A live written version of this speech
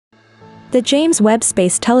The James Webb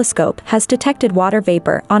Space Telescope has detected water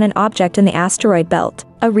vapor on an object in the asteroid belt,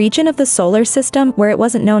 a region of the solar system where it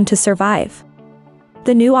wasn't known to survive.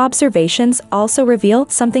 The new observations also reveal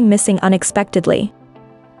something missing unexpectedly.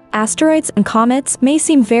 Asteroids and comets may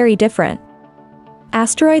seem very different.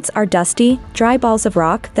 Asteroids are dusty, dry balls of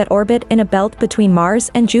rock that orbit in a belt between Mars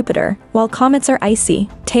and Jupiter, while comets are icy,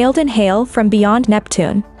 tailed and hail from beyond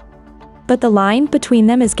Neptune. But the line between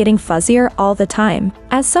them is getting fuzzier all the time,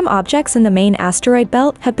 as some objects in the main asteroid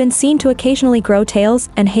belt have been seen to occasionally grow tails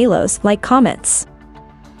and halos like comets.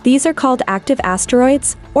 These are called active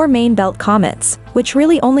asteroids, or main belt comets, which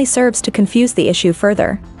really only serves to confuse the issue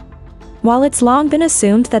further. While it's long been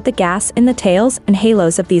assumed that the gas in the tails and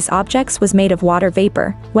halos of these objects was made of water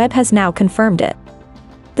vapor, Webb has now confirmed it.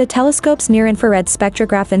 The telescope's near-infrared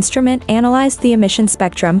spectrograph instrument analyzed the emission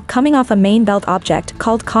spectrum coming off a main belt object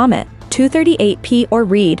called Comet 238P or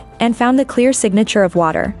Reed, and found the clear signature of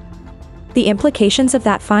water. The implications of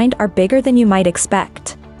that find are bigger than you might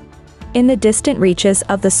expect. In the distant reaches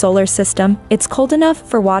of the solar system, it's cold enough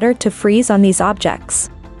for water to freeze on these objects.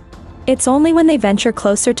 It's only when they venture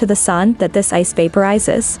closer to the sun that this ice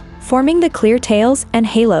vaporizes, forming the clear tails and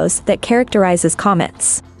halos that characterizes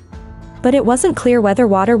comets. But it wasn't clear whether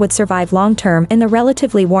water would survive long-term in the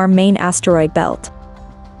relatively warm main asteroid belt.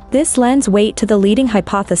 This lends weight to the leading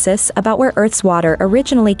hypothesis about where Earth's water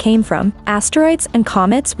originally came from, asteroids and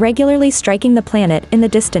comets regularly striking the planet in the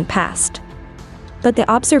distant past. But the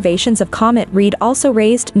observations of Comet Reed also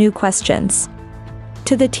raised new questions.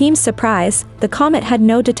 To the team's surprise, the comet had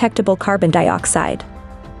no detectable carbon dioxide.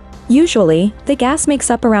 Usually, the gas makes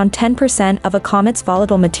up around 10% of a comet's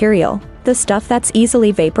volatile material, the stuff that's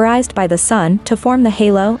easily vaporized by the sun to form the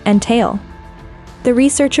halo and tail. The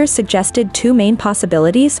researchers suggested two main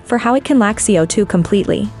possibilities for how it can lack CO2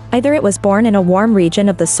 completely. Either it was born in a warm region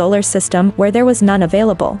of the solar system where there was none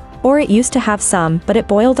available, or it used to have some but it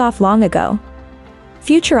boiled off long ago.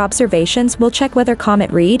 Future observations will check whether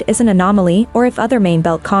Comet Reed is an anomaly or if other main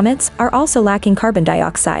belt comets are also lacking carbon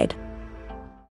dioxide.